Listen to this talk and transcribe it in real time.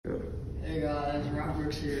Hey guys, Rob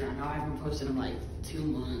Brooks here. I know I haven't posted in like 2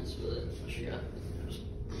 months, but shit.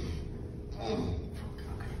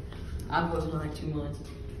 I've posted in like 2 months.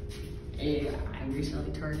 Hey, I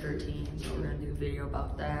recently turned 13, so we're gonna do a video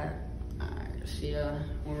about that. See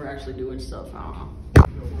when we're actually doing stuff. I don't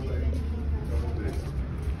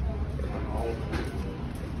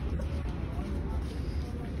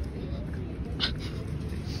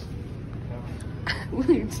know.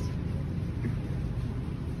 Wait.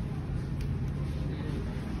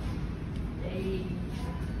 Hey.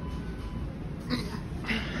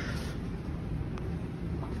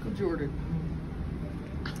 Michael Jordan.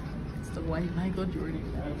 It's the white Michael Jordan.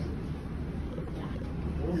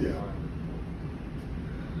 Oh yeah.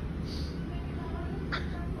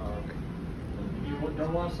 You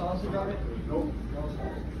don't want sausage on it? Nope. No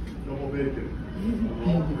sausage. Double bacon.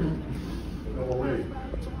 Double egg.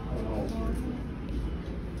 Oh,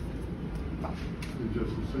 it's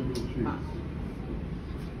just a single cheese.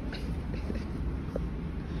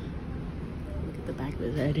 Look at the back of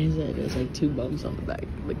his head. His head has like 2 bumps on the back.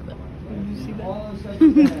 Look at that. Did you see that? All this stuff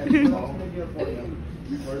is bad. What else can I get for you?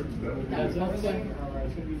 That's not bad. Alright,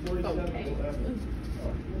 it's gonna be 47. Okay.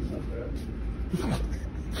 Not bad.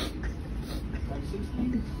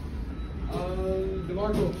 160?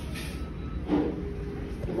 DeMarco.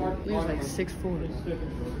 DeMarco. He's like 6'4". It's thick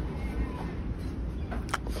and short.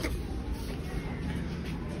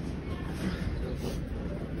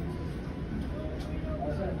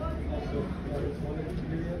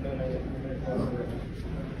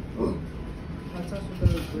 What's up with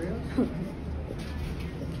those grills?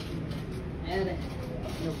 And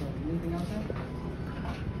no problem. Anything else?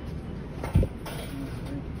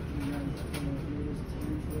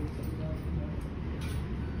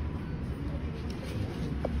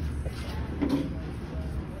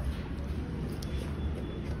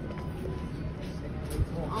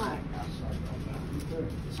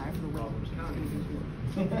 Sorry for the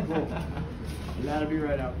wait. That'll be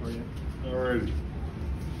right out for you. All right.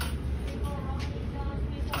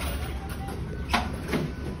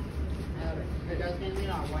 You guys can see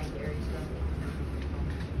our white dairy stuff.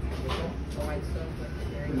 The white stuff, like the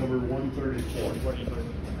dairy. Number 134. What are you doing?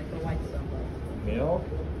 Like the white stuff. Milk?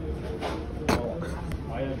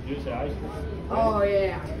 Oh, I have juice and ice cream. Oh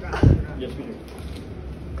yeah, I forgot. Yes, we do.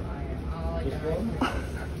 I like Just that.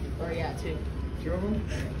 one? Or yeah, 2. 2 of them?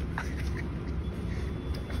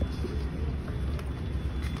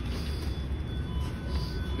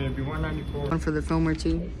 It's gonna be 194. One for the filmer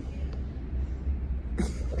too.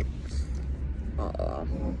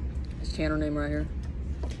 His channel name right here.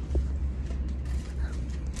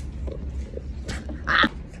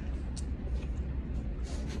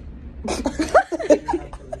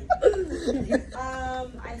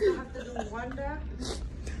 I still have to do one draft,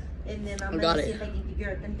 and then I'm Got gonna it. see if I can get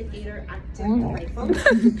your authenticator active on my phone.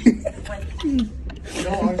 No,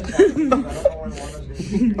 I was just asking, I don't know when one was going to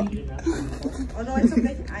be eating that. Oh no, it's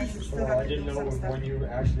okay. I still Well, have I to didn't do know some stuff. when you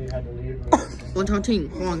actually had to leave. One talking.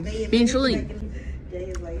 Come on. They- Being they- chilling. Jay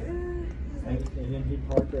is like, And then he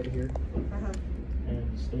parked right here, and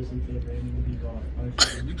Stacy came in, and he's all,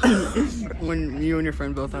 When you and your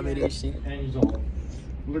friend both have ADHD. and he's all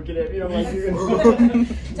looking at me. I'm like, you're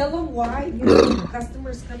Tell them why your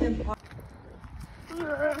customers come in.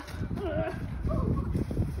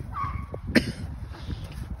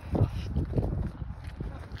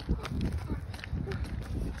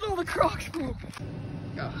 Oh, the Crocs.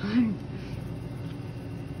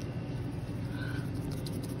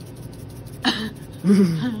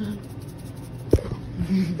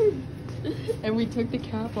 And we took the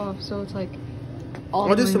cap off, so it's like all I'll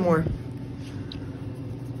the do way- some more.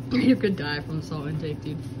 You could die from salt intake,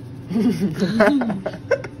 dude.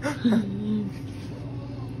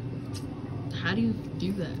 How do you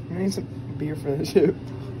do that? I need some beer for this shit.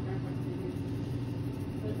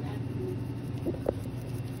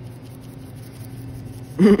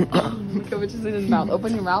 Look at what's in his mouth.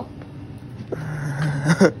 Open your mouth.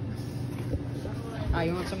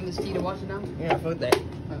 You want some of this tea to wash it down? Yeah, fuck that.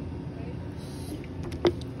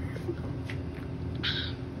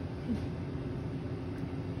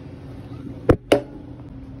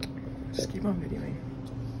 Just keep on videoing.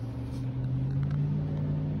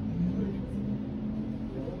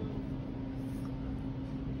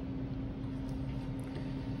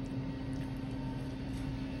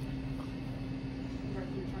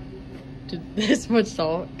 Dude, this much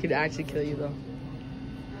salt could actually kill you, though.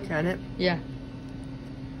 Can it? Yeah.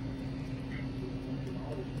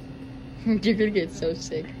 You're gonna get so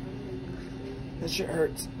sick. That shit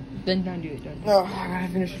hurts. Then don't do it, don't do it. No, I gotta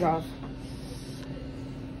finish it off.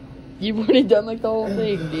 You've already done like the whole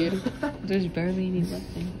thing, dude. There's barely any left.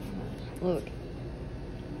 Look.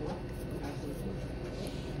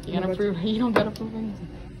 You gotta prove. You don't gotta prove anything.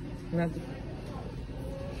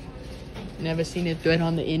 Never seen a thread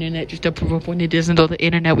on the internet just to prove up when it isn't on the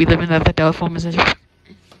internet. We live in the telephone message.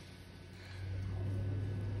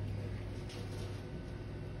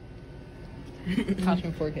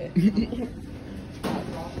 Costume 4K.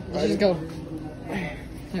 Let's just go.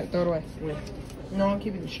 Here, throw it away. No, I'm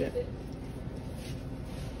keeping the shit.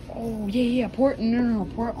 Oh, yeah. Pour it. No.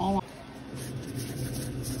 Pour it all on.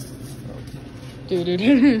 Dude.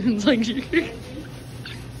 It's like.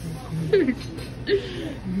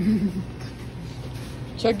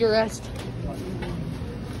 Check the rest.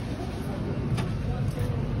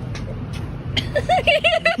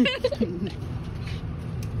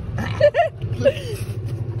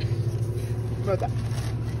 About that.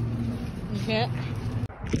 You can't.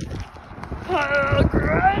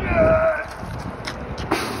 Oh,